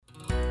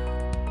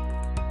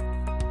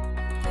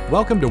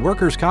Welcome to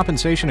Workers'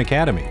 Compensation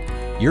Academy,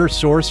 your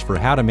source for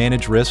how to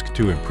manage risk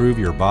to improve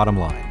your bottom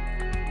line.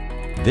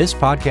 This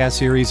podcast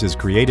series is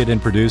created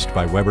and produced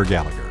by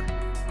Gallagher.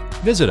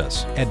 Visit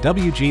us at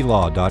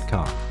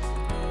wglaw.com.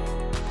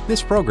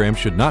 This program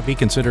should not be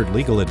considered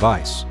legal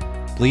advice.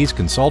 Please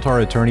consult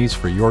our attorneys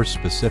for your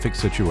specific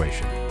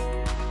situation.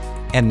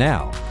 And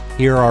now,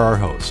 here are our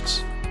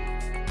hosts.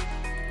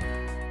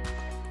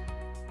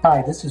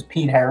 Hi, this is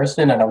Pete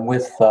Harrison, and I'm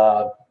with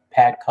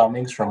Pat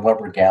Cummings from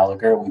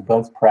Gallagher. We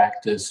both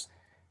practice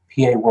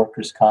PA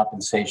workers'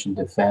 compensation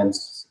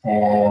defense,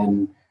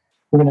 and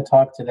we're going to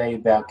talk today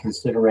about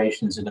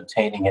considerations in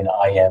obtaining an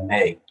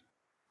IMA.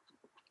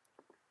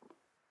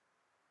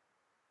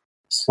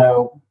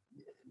 So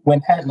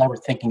when Pat and I were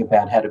thinking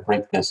about how to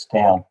break this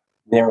down,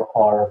 there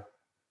are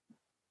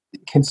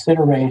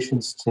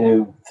considerations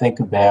to think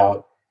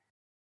about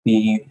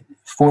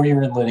before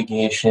you're in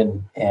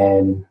litigation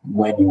and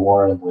when you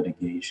are in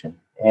litigation.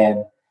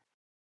 And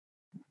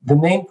the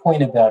main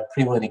point about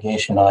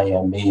pre-litigation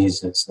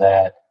IMEs is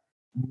that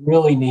you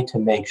really need to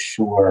make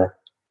sure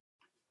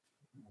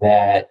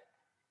that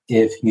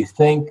if you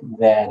think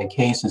that a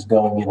case is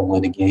going into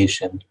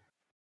litigation,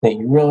 that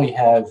you really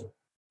have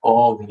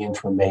all the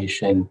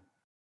information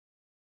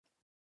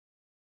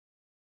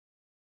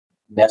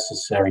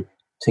necessary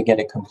to get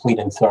a complete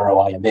and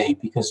thorough IMA,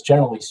 because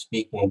generally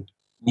speaking,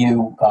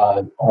 you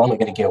are only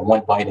going to get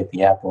one bite at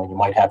the apple, and you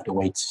might have to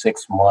wait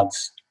 6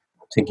 months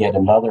to get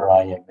another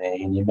IMA,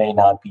 and you may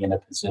not be in a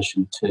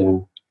position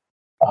to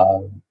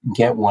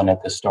get one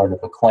at the start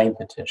of a claim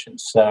petition.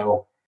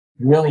 So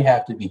you really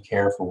have to be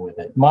careful with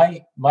it.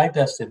 My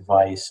best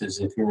advice is,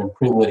 if you're in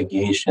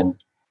pre-litigation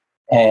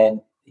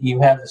and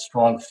you have a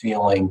strong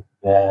feeling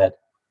that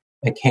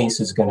a case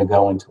is going to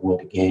go into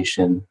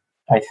litigation,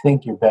 I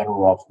think you're better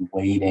off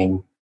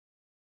waiting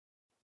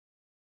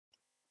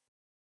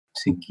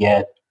to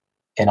get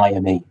an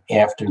IME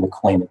after the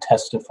claimant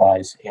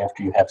testifies,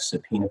 after you have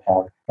subpoena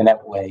power. And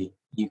that way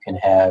you can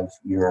have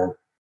your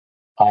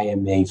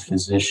IMA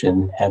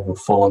physician have a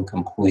full and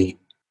complete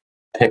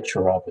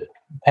picture of it.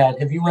 Pat,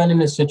 have you run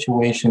into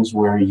situations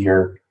where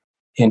you're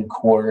in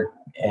court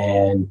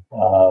and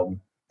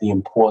the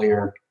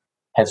employer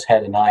has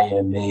had an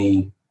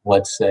IME,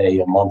 let's say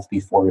a month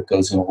before it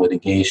goes into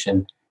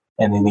litigation,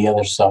 and then the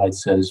other side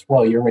says,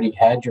 well, you already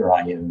had your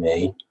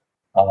IMA,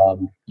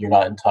 you're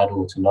not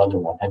entitled to another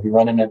one? Have you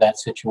run into that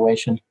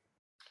situation?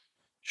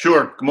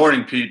 Sure. Good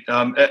morning, Pete.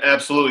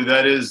 Absolutely.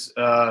 That is,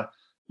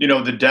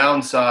 the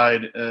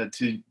downside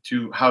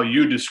to how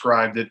you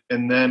described it.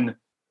 And then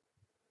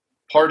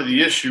part of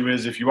the issue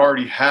is, if you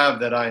already have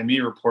that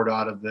IME report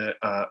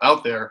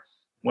out there,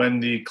 when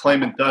the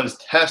claimant does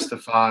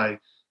testify,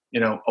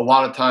 a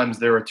lot of times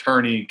their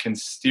attorney can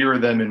steer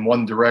them in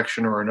one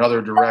direction or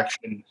another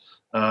direction,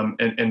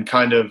 and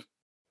kind of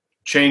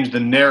change the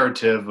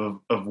narrative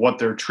of what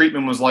their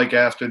treatment was like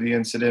after the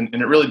incident.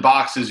 And it really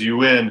boxes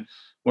you in.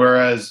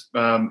 Whereas,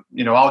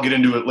 I'll get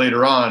into it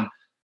later on,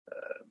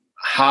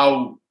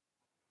 how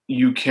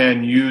you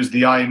can use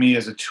the IME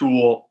as a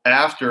tool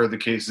after the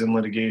case is in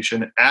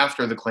litigation,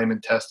 after the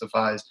claimant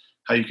testifies,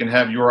 how you can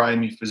have your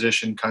IME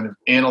physician kind of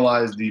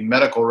analyze the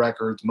medical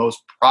records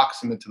most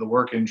proximate to the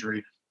work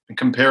injury and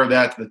compare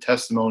that to the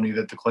testimony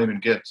that the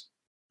claimant gives.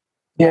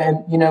 Yeah,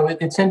 and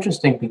it's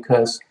interesting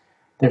because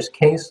there's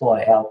case law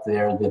out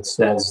there that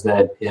says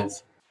that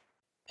if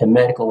a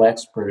medical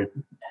expert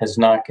has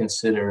not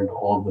considered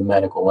all the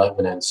medical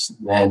evidence,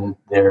 then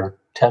their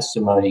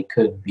testimony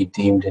could be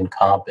deemed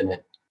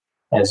incompetent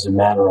as a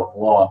matter of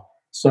law.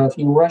 So if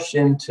you rush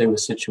into a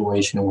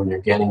situation where you're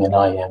getting an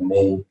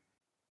IME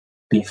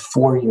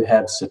before you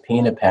have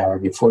subpoena power,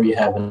 before you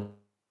have an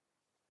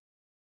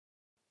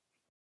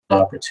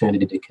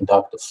opportunity to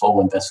conduct a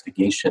full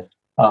investigation,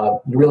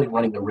 you're really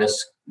running the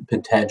risk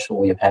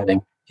potentially of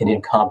having an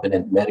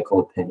incompetent medical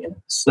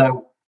opinion.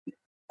 So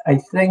I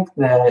think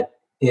that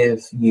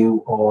if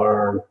you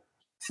are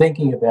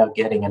thinking about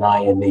getting an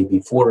IME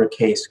before a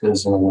case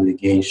goes into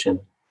litigation,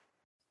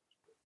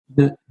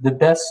 the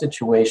best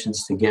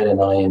situations to get an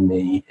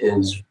IME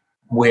is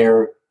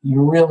where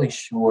you're really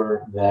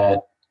sure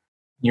that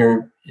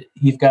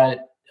you've got,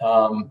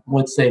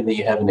 let's say that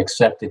you have an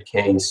accepted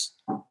case,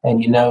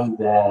 and you know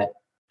that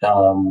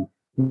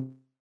you're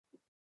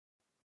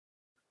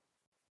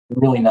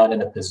really not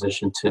in a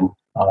position to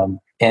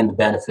end the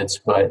benefits,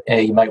 but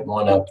you might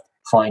want to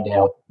find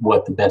out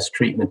what the best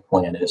treatment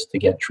plan is to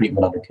get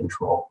treatment under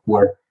control,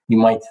 where you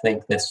might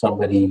think that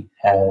somebody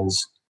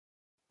has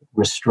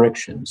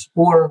restrictions,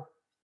 or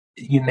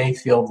you may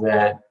feel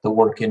that the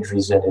work injury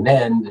is at an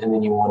end and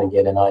then you want to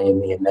get an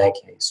IME in that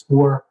case.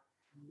 Or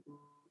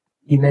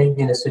you may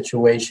be in a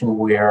situation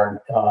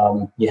where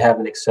you have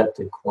an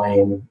accepted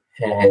claim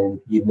and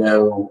you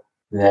know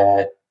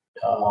that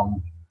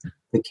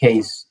the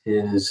case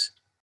is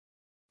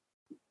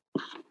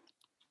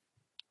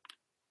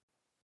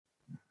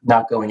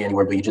not going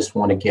anywhere, but you just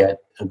want to get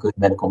a good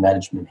medical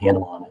management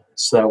handle on it.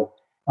 So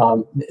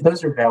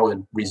those are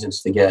valid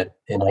reasons to get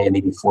an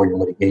IME before your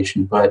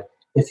litigation. But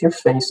if you're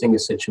facing a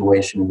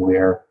situation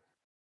where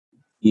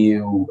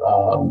you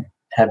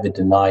have a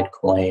denied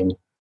claim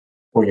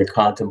or you're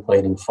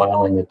contemplating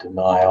filing a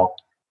denial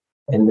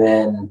and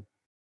then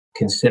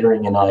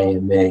considering an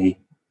IME,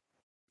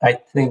 I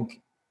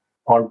think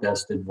our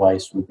best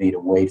advice would be to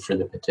wait for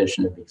the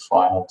petition to be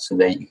filed so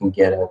that you can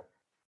get a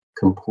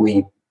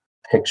complete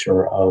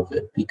picture of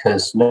it,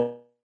 because no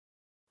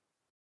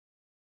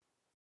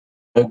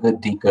good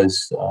deed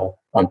goes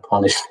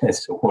unpunished,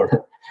 as it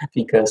were,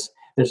 because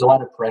there's a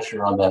lot of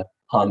pressure on the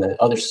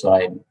other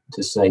side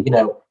to say,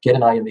 get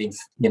an IME,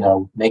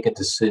 make a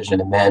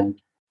decision, and then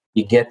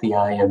you get the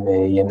IME,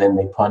 and then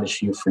they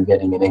punish you for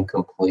getting an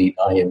incomplete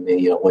IME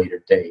at a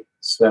later date.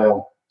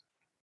 So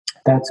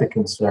that's a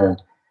concern.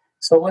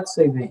 So let's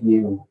say that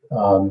you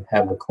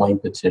have a claim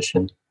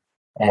petition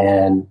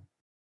and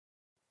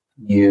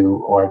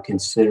you are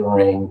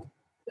considering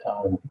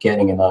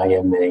getting an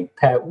IME.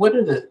 Pat, what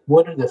are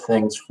the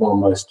things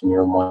foremost in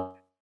your mind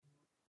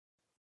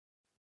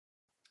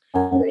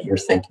that you're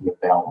thinking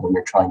about when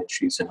you're trying to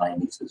choose an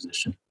IME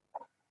physician?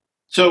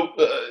 So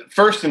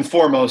first and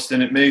foremost,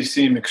 and it may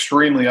seem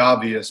extremely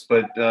obvious,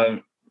 but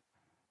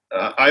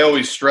I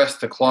always stress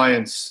to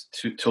clients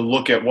to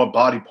look at what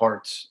body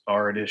parts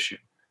are at issue.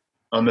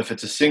 If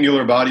it's a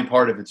singular body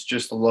part, if it's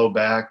just the low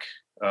back,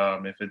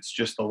 if it's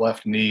just the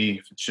left knee,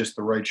 if it's just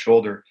the right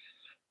shoulder,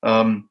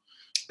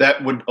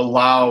 that would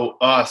allow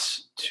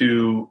us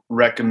to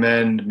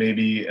recommend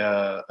maybe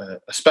a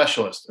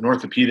specialist, an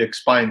orthopedic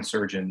spine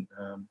surgeon,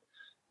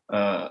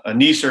 a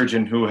knee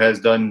surgeon who has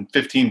done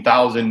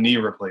 15,000 knee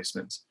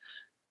replacements.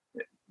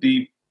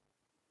 The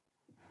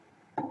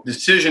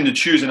decision to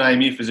choose an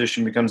IME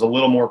physician becomes a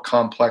little more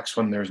complex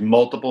when there's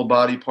multiple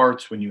body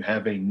parts, when you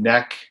have a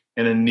neck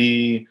and a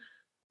knee,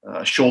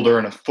 a shoulder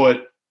and a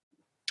foot.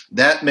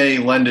 That may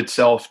lend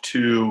itself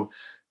to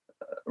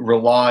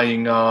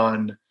relying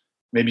on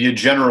maybe a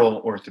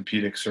general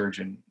orthopedic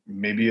surgeon,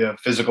 maybe a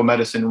physical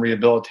medicine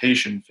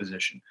rehabilitation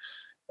physician.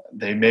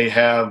 They may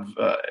have,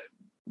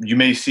 you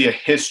may see a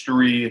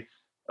history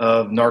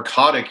of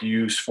narcotic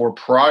use for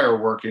prior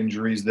work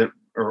injuries that,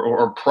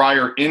 or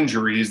prior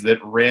injuries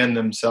that ran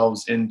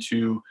themselves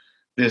into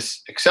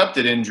this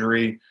accepted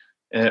injury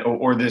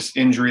or this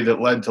injury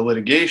that led to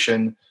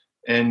litigation.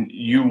 And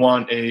you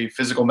want a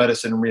physical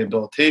medicine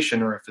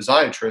rehabilitation or a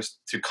physiatrist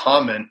to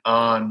comment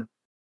on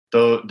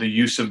the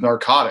use of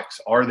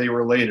narcotics. Are they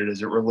related?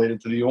 Is it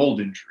related to the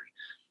old injury?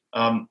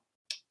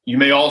 You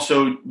may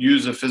also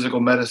use a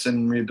physical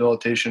medicine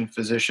rehabilitation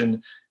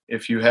physician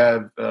if you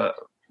have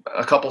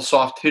a couple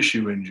soft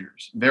tissue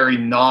injuries, very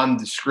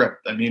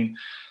nondescript. I mean,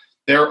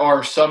 there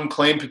are some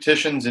claim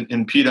petitions,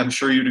 and Pete, I'm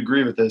sure you'd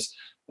agree with this,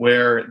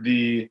 where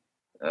the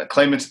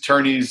claimant's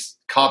attorneys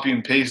copy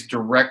and paste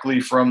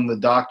directly from the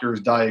doctor's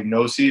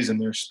diagnoses,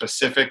 and they're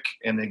specific,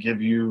 and they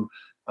give you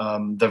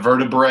the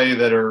vertebrae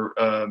that are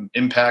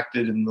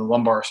impacted in the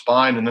lumbar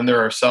spine, and then there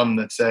are some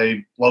that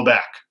say low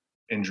back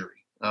injury.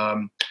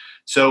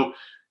 So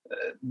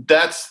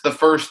that's the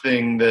first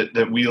thing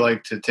that we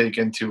like to take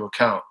into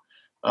account.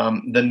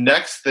 The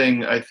next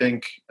thing I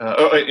think,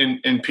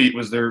 and Pete,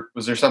 was there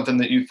something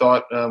that you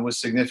thought was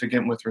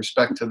significant with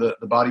respect to the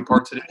body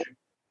parts at issue?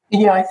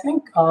 Yeah, I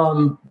think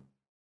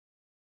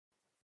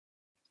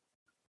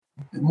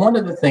one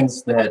of the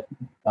things that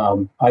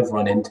I've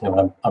run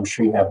into, I'm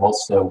sure you have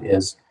also,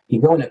 is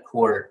you go into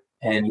court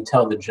and you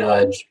tell the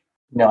judge,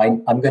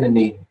 I'm going to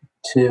need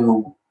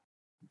two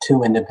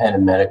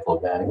independent medical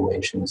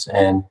evaluations,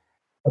 and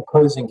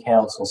opposing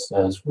counsel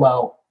says,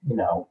 well,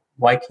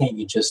 why can't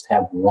you just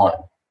have one?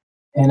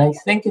 And I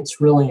think it's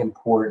really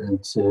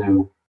important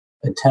to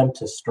attempt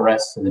to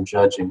stress to the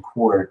judge in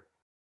court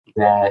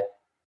that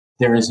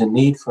there is a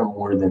need for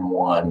more than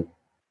one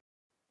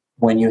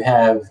when you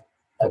have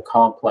a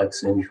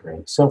complex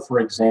injury. So, for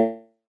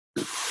example,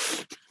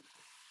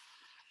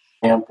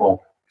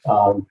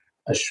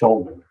 a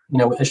shoulder.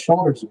 A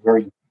shoulder is a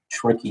very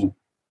tricky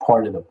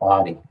part of the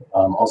body.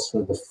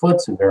 Also, the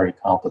foot's a very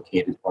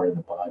complicated part of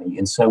the body,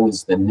 and so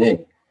is the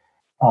knee.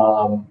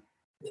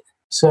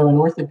 So an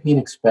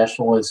orthopedic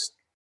specialist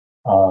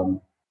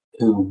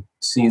who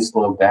sees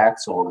low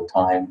backs all the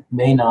time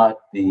might not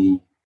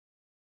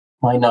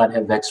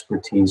have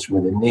expertise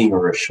with a knee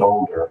or a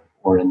shoulder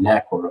or a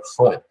neck or a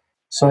foot.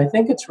 So I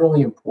think it's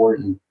really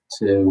important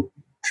to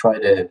try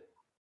to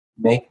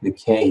make the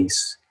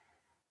case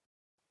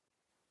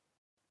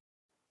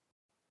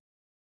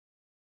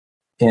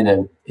in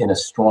a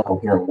strong,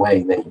 coherent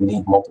way that you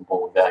need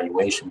multiple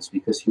evaluations,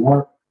 because you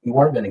are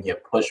going to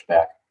get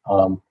pushback.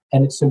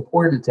 And it's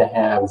important to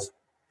have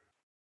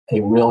a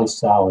really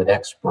solid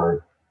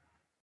expert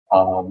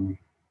to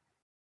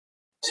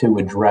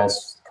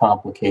address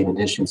complicated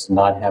issues and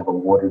not have a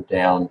watered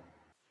down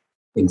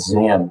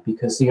exam,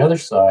 because the other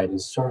side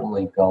is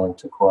certainly going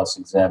to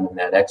cross-examine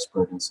that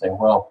expert and say,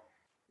 well,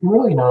 you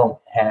really don't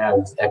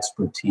have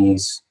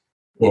expertise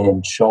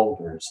in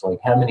shoulders. Like,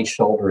 how many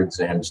shoulder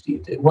exams do you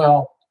do?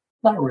 Well,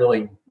 not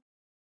really.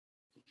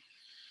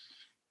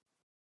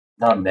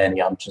 Not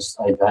many. I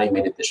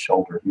evaluated the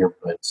shoulder here,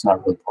 but it's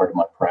not really part of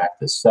my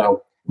practice.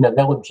 So,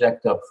 they'll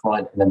object up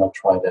front, and then they'll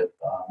try to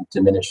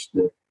diminish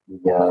the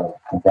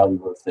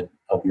value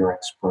of your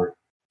expert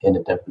in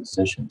a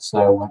deposition.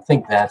 So I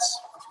think that's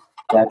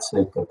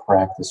a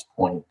practice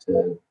point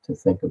to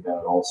think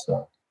about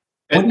also.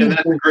 And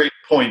that's a great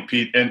point,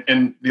 Pete.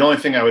 And the only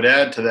thing I would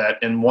add to that,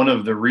 and one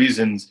of the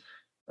reasons,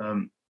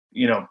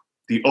 you know,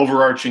 the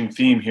overarching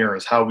theme here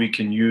is how we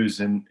can use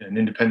an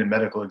independent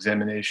medical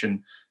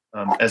examination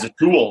as a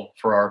tool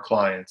for our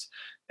clients.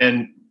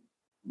 And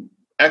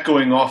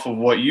echoing off of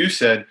what you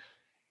said,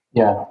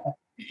 yeah,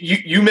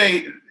 you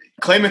may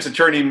claimant's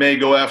attorney may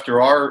go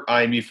after our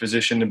IME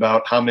physician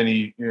about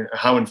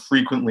how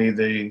infrequently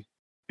the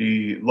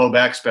low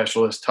back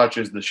specialist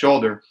touches the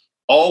shoulder,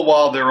 all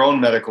while their own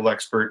medical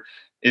expert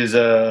is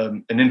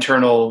an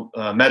internal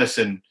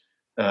medicine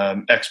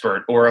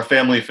expert or a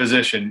family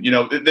physician. You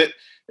know,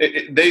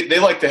 they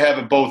like to have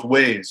it both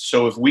ways.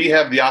 So if we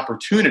have the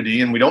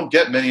opportunity, and we don't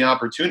get many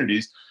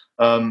opportunities,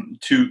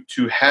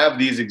 to have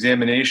these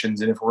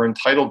examinations, and if we're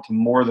entitled to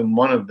more than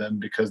one of them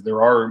because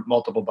there are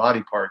multiple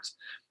body parts,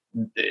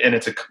 and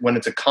when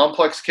it's a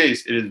complex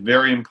case, it is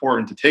very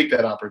important to take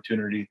that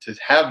opportunity to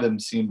have them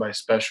seen by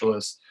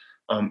specialists,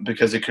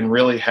 because it can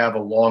really have a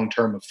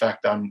long-term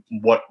effect on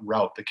what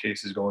route the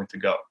case is going to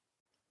go.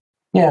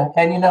 Yeah,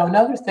 and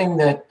another thing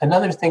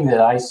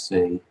that I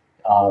see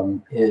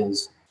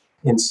is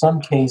in some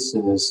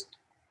cases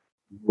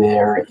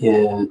there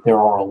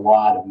are a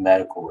lot of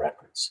medical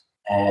records,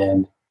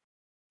 and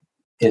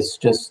it's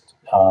just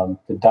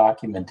the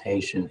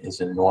documentation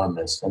is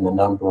enormous, and the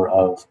number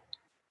of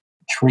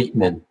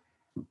treatment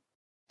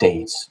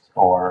dates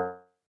are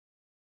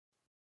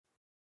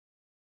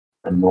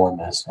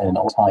enormous, and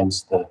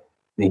sometimes the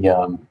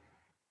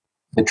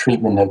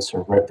treatment notes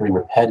are very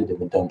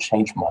repetitive and don't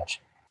change much.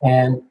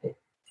 And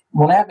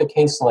when I have a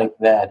case like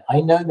that,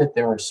 I know that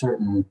there are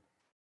certain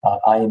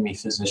IME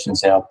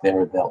physicians out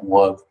there that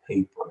love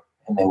paper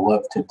and they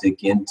love to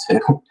dig into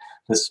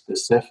the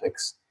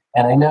specifics.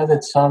 And I know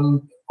that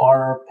some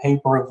are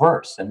paper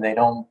averse and they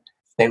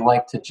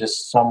like to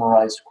just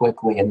summarize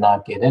quickly and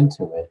not get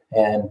into it.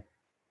 And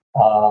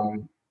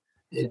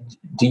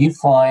do you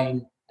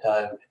find,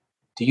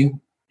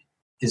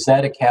 is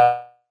that a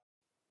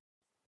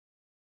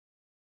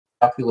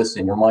calculus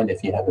in your mind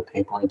if you have a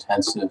paper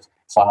intensive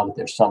file that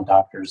there's some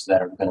doctors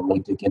that are going to really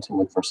dig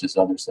into it versus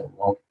others that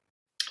won't?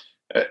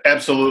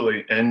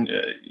 Absolutely. And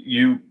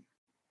you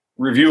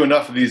review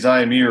enough of these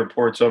IME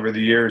reports over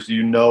the years,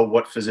 you know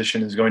what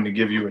physician is going to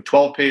give you a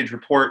 12-page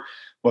report,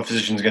 what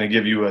physician is going to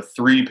give you a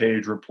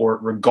 3-page report,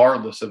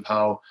 regardless of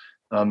how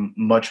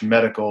much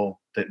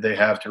medical that they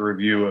have to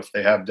review, if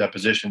they have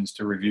depositions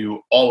to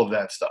review, all of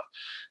that stuff.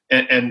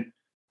 And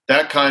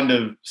that kind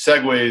of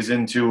segues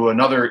into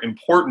another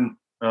important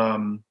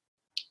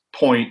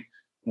point.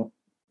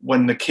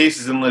 When the case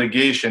is in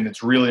litigation,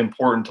 it's really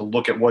important to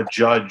look at what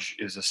judge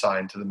is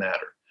assigned to the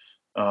matter.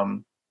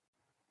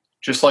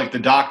 Just like the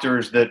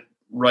doctors that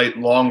write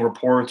long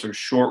reports or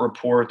short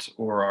reports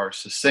or are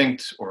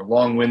succinct or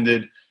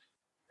long-winded,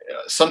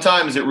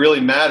 sometimes it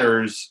really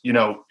matters,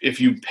 if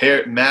you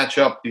match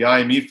up the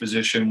IME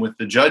physician with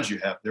the judge you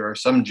have. There are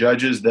some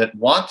judges that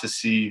want to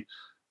see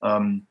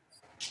an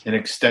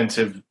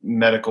extensive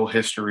medical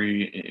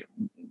history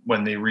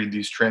when they read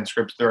these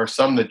transcripts. There are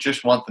some that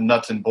just want the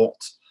nuts and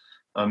bolts.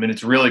 And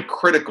it's really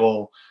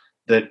critical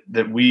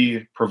that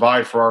we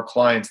provide for our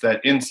clients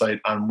that insight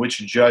on which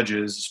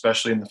judges,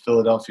 especially in the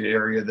Philadelphia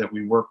area that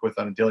we work with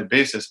on a daily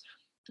basis,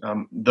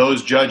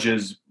 those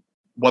judges,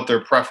 what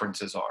their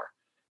preferences are.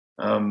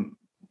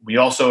 We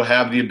also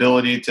have the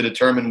ability to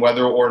determine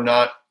whether or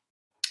not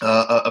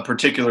a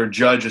particular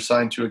judge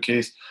assigned to a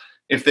case,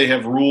 if they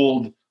have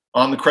ruled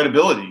on the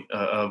credibility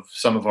of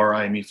some of our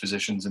IME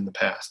physicians in the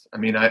past. I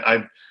mean,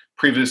 I've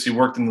previously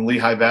worked in the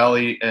Lehigh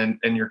Valley, and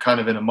you're kind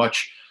of in a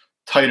much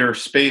tighter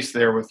space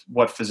there with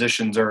what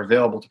physicians are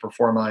available to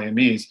perform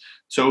IMEs.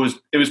 So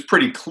it was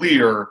pretty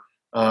clear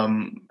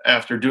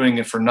after doing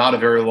it for not a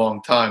very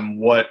long time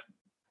what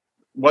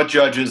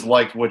judges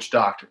liked which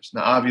doctors.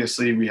 Now,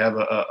 obviously, we have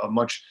a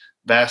much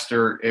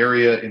vaster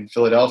area in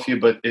Philadelphia,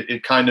 but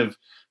it kind of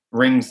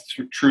rings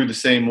true the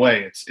same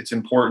way. It's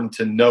important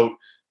to note,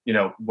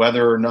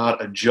 whether or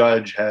not a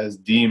judge has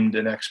deemed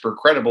an expert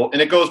credible.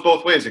 And it goes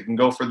both ways. It can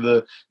go for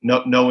the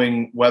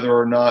knowing whether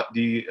or not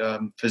the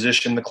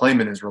physician the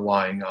claimant is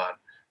relying on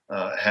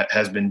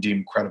has been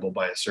deemed credible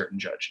by a certain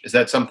judge. Is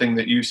that something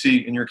that you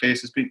see in your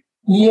cases, Pete?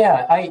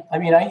 Yeah,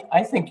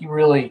 I think you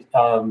really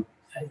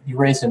you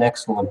raised an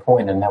excellent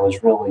point, and that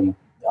was really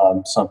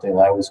something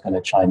that I was going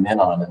to chime in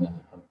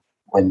on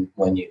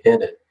when you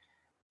hit it,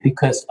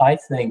 because I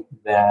think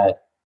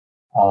that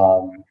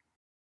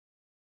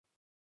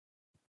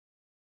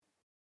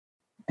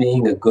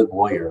being a good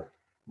lawyer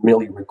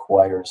really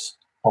requires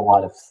a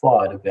lot of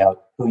thought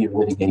about who you're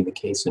litigating the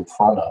case in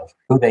front of,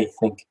 who they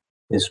think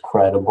is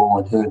credible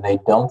and who they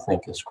don't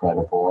think is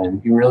credible.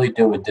 And you really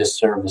do a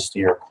disservice to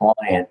your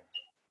client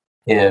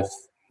if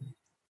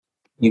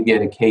you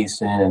get a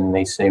case in and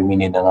they say we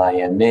need an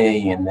IME,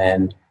 and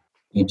then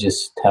you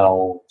just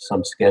tell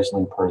some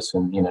scheduling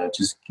person,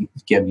 just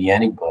give me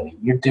anybody.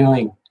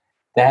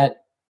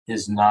 That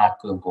is not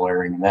good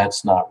lawyering.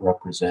 That's not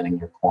representing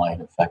your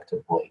client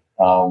effectively.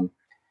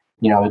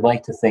 I'd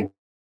like to think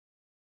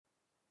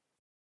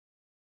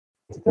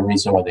that the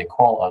reason why they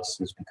call us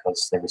is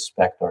because they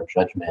respect our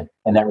judgment,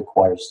 and that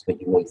requires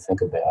that you really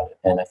think about it.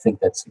 And I think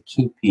that's a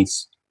key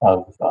piece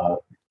of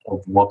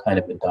what kind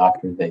of a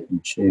doctor that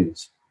you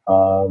choose.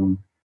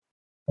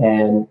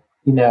 And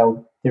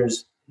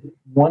there's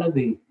one of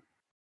the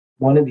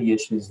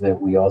issues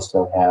that we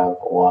also have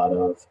a lot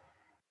of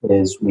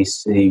is we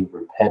see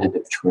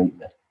repetitive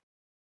treatment.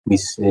 We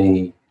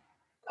see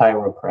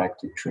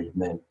chiropractic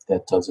treatment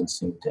that doesn't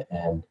seem to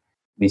end.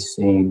 We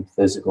see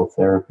physical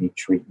therapy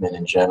treatment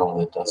in general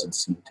that doesn't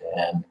seem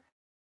to end.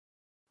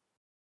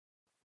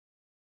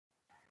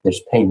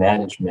 There's pain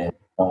management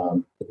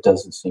that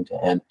doesn't seem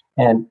to end.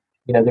 And,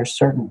 there's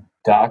certain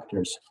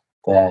doctors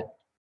that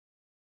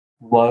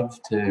love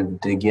to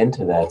dig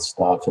into that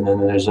stuff. And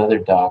then there's other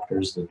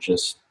doctors that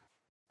just,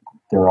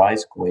 their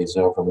eyes glaze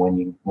over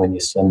when you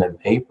send them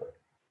paper.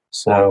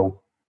 So,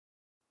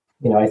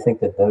 I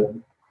think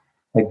that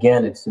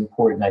again, it's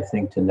important, I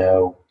think, to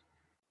know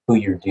who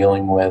you're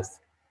dealing with,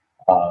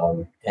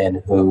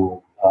 and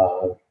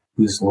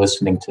who's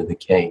listening to the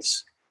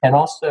case. And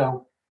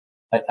also,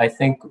 I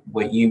think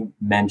what you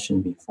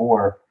mentioned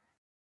before,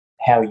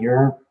 how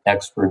your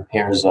expert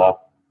pairs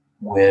up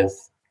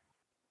with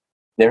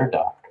their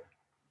doctor.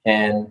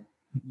 And,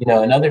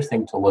 another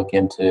thing to look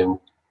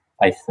into,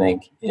 I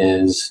think,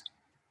 is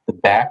the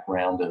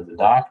background of the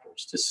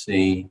doctors to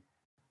see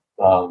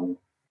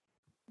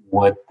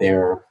what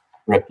their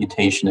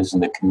reputation is in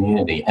the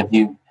community. Have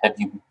you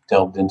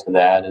delved into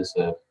that as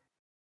a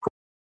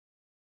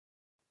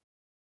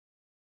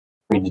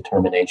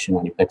predetermination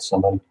when you pick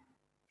somebody?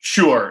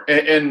 Sure.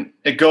 And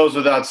it goes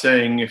without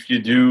saying, if you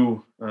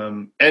do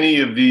any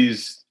of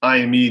these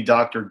IME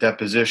doctor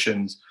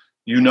depositions,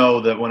 you know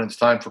that when it's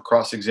time for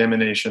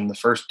cross-examination, the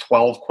first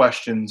 12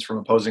 questions from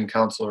opposing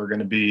counsel are going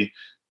to be,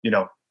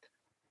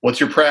 what's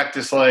your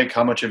practice like?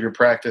 How much of your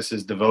practice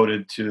is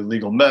devoted to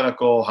legal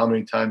medical? How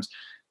many times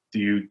do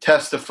you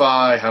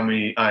testify? How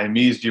many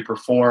IMEs do you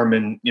perform?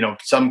 And,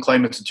 some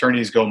claimants'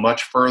 attorneys go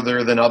much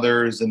further than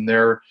others, and they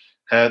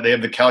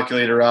have the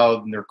calculator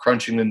out and they're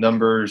crunching the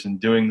numbers and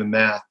doing the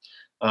math.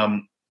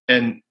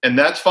 And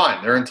that's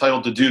fine. They're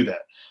entitled to do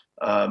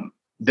that.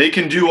 They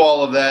can do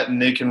all of that,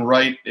 and they can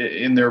write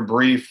in their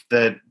brief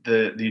that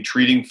the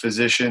treating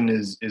physician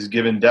is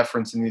given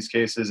deference in these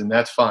cases, and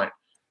that's fine.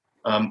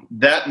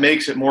 That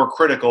makes it more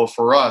critical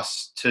for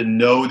us to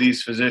know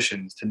these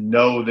physicians, to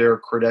know their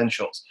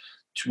credentials.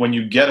 When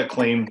you get a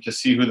claim, to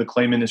see who the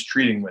claimant is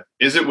treating with.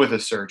 Is it with a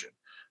surgeon?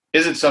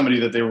 Is it somebody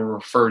that they were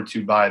referred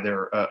to by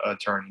their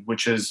attorney,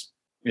 which is,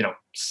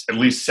 at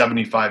least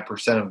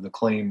 75% of the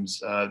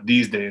claims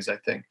these days, I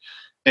think.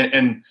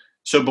 And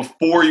so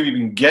before you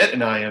even get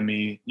an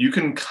IME, you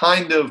can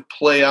kind of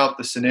play out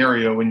the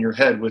scenario in your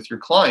head with your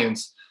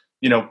clients.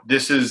 These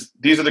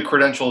are the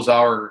credentials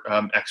our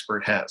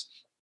expert has.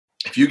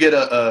 If you get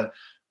a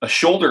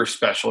shoulder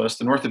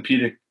specialist, an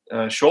orthopedic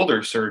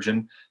shoulder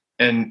surgeon,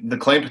 and the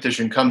claim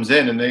petition comes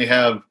in and they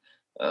have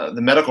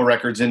the medical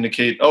records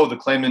indicate, the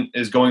claimant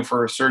is going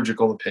for a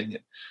surgical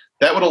opinion.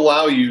 That would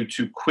allow you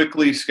to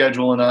quickly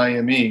schedule an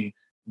IME,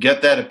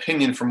 get that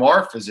opinion from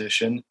our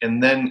physician,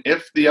 and then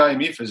if the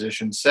IME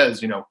physician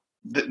says,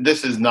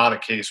 this is not a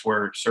case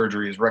where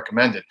surgery is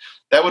recommended,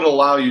 that would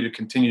allow you to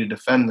continue to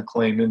defend the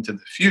claim into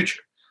the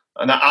future.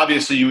 Now,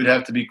 obviously, you would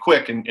have to be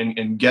quick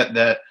and get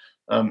that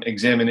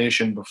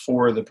examination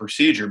before the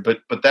procedure,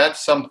 but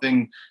that's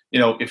something,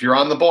 if you're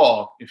on the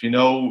ball, if you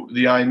know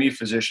the IME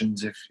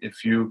physicians,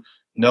 if you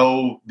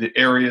know the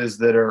areas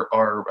that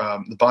are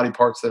the body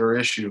parts that are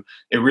issue,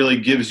 it really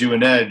gives you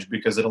an edge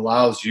because it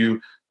allows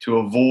you to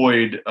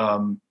avoid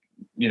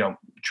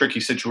tricky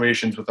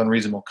situations with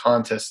unreasonable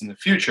contests in the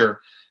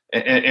future.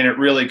 And it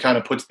really kind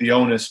of puts the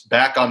onus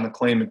back on the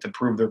claimant to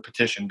prove their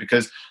petition,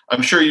 because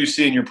I'm sure you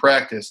see in your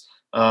practice,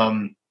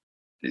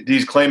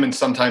 these claimants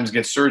sometimes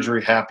get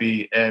surgery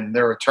happy, and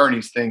their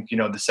attorneys think,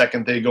 the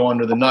second they go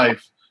under the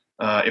knife,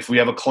 if we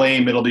have a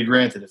claim, it'll be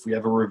granted. If we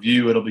have a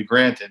review, it'll be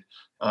granted.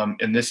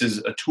 And this is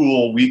a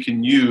tool we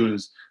can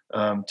use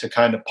to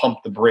kind of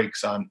pump the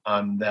brakes on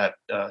that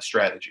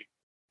strategy.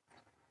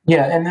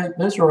 Yeah, and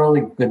those are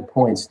really good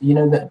points.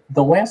 The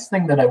last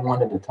thing that I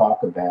wanted to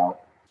talk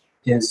about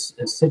is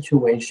a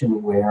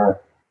situation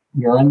where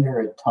you're under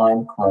a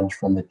time crunch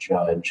from the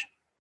judge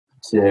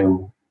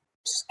to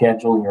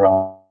schedule your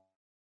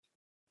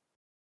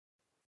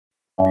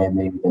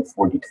IME within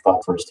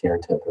 45 first here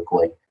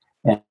typically.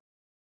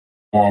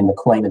 And the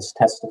claimant's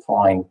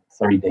testifying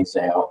 30 days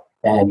out,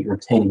 and you're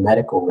obtaining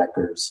medical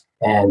records,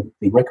 and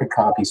the record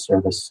copy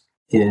service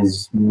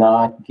is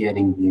not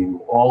getting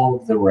you all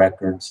of the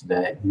records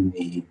that you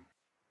need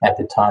at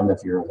the time of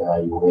your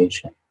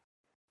evaluation.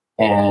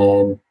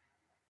 And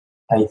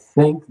I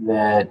think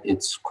that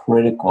it's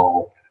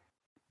critical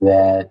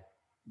that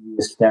you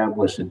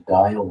establish a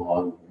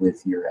dialogue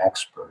with your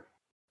expert.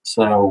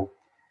 So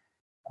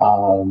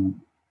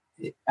I'm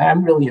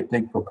really a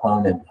big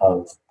proponent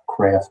of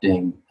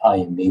crafting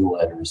IME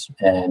letters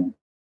and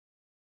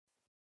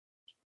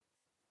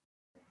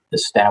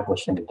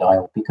establishing a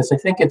dialogue, because I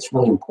think it's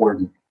really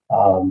important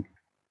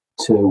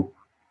to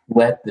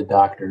let the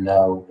doctor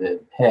know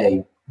that,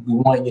 hey, we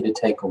want you to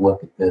take a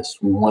look at this.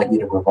 We want you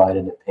to provide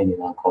an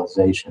opinion on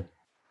causation.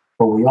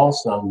 But we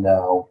also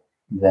know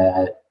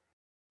that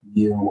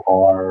you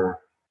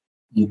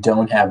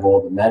don't have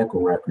all the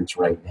medical records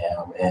right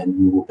now, and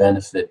you will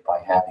benefit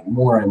by having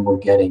more, and we're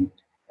getting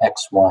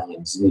X, Y,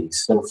 and Z.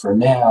 So for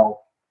now,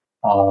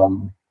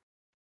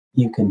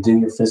 you can do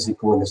your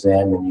physical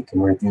exam and you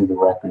can review the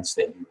records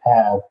that you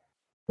have,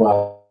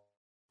 but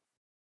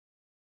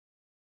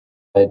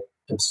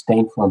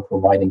abstain from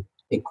providing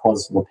a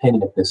causal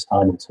opinion at this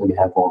time until you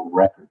have all the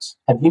records.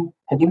 Have you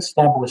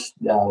established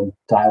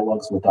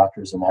dialogues with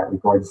doctors in that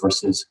regard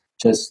versus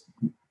just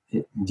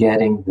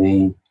getting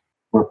the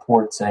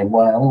report saying,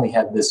 well, I only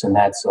have this and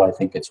that, so I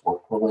think it's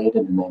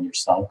work-related, and then you're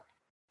sunk?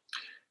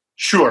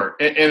 Sure.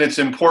 And it's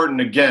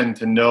important, again,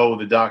 to know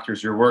the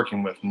doctors you're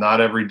working with. Not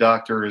every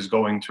doctor is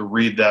going to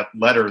read that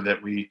letter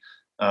that we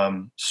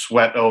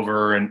sweat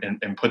over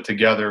and put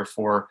together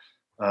for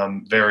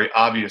very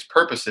obvious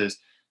purposes.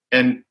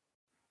 And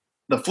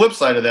the flip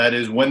side of that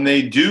is when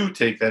they do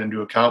take that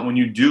into account, when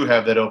you do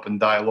have that open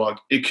dialogue,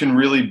 it can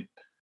really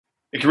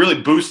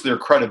boost their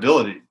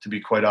credibility, to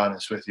be quite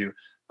honest with you.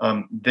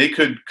 They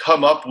could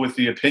come up with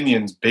the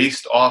opinions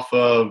based off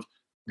of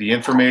the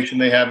information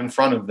they have in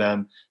front of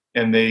them,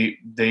 and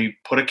they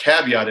put a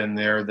caveat in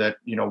there that,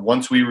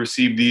 once we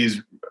receive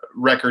these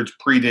records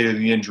predated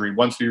the injury,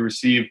 once we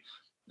receive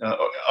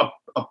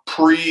a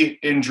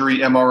pre-injury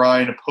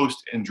MRI and a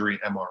post-injury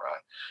MRI,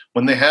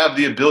 when they have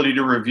the ability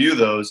to review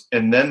those,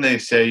 and then they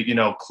say,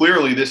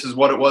 clearly this is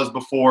what it was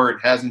before,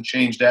 it hasn't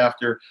changed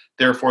after,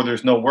 therefore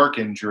there's no work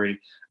injury.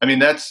 I mean,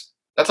 that's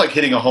like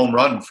hitting a home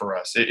run for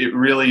us. It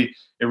really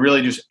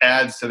just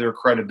adds to their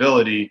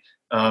credibility,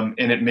 and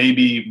it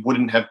maybe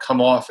wouldn't have come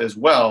off as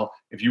well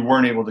if you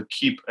weren't able to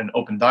keep an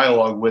open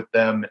dialogue with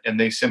them and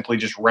they simply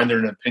just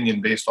rendered an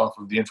opinion based off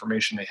of the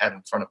information they had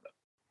in front of them.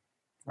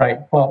 Right.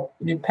 Well,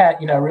 Pat,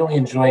 I really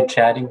enjoyed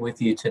chatting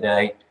with you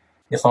today,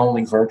 if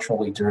only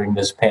virtually during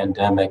this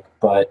pandemic,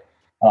 but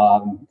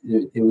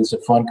it was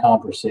a fun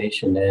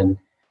conversation. And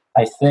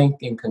I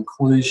think in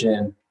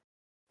conclusion,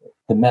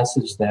 the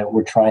message that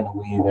we're trying to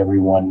leave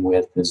everyone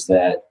with is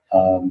that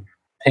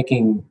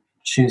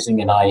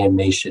choosing an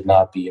IME should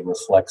not be a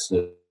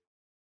reflexive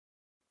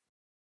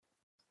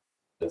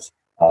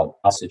of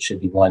us. It should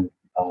be one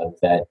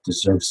that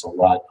deserves a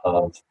lot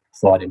of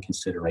thought and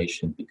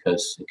consideration,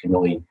 because it can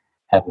really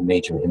have a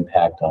major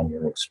impact on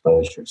your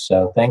exposure.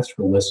 So thanks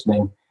for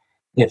listening.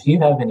 If you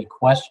have any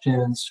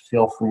questions,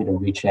 feel free to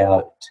reach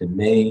out to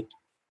me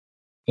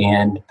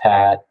and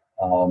Pat.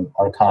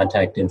 Our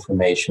contact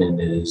information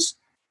is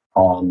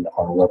on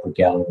our Weber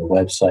Gallagher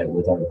website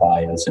with our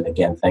bios. And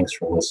again, thanks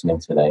for listening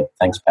today.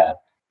 Thanks,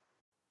 Pat.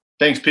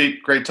 Thanks,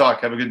 Pete. Great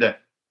talk. Have a good day.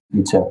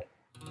 You too.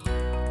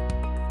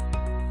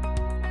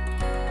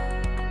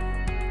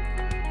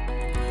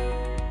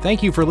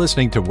 Thank you for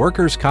listening to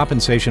Workers'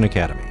 Compensation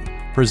Academy,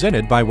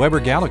 presented by Weber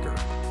Gallagher.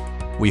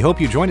 We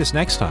hope you join us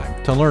next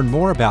time to learn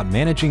more about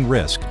managing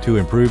risk to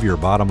improve your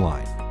bottom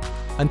line.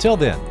 Until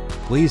then,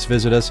 please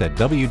visit us at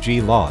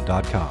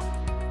wglaw.com.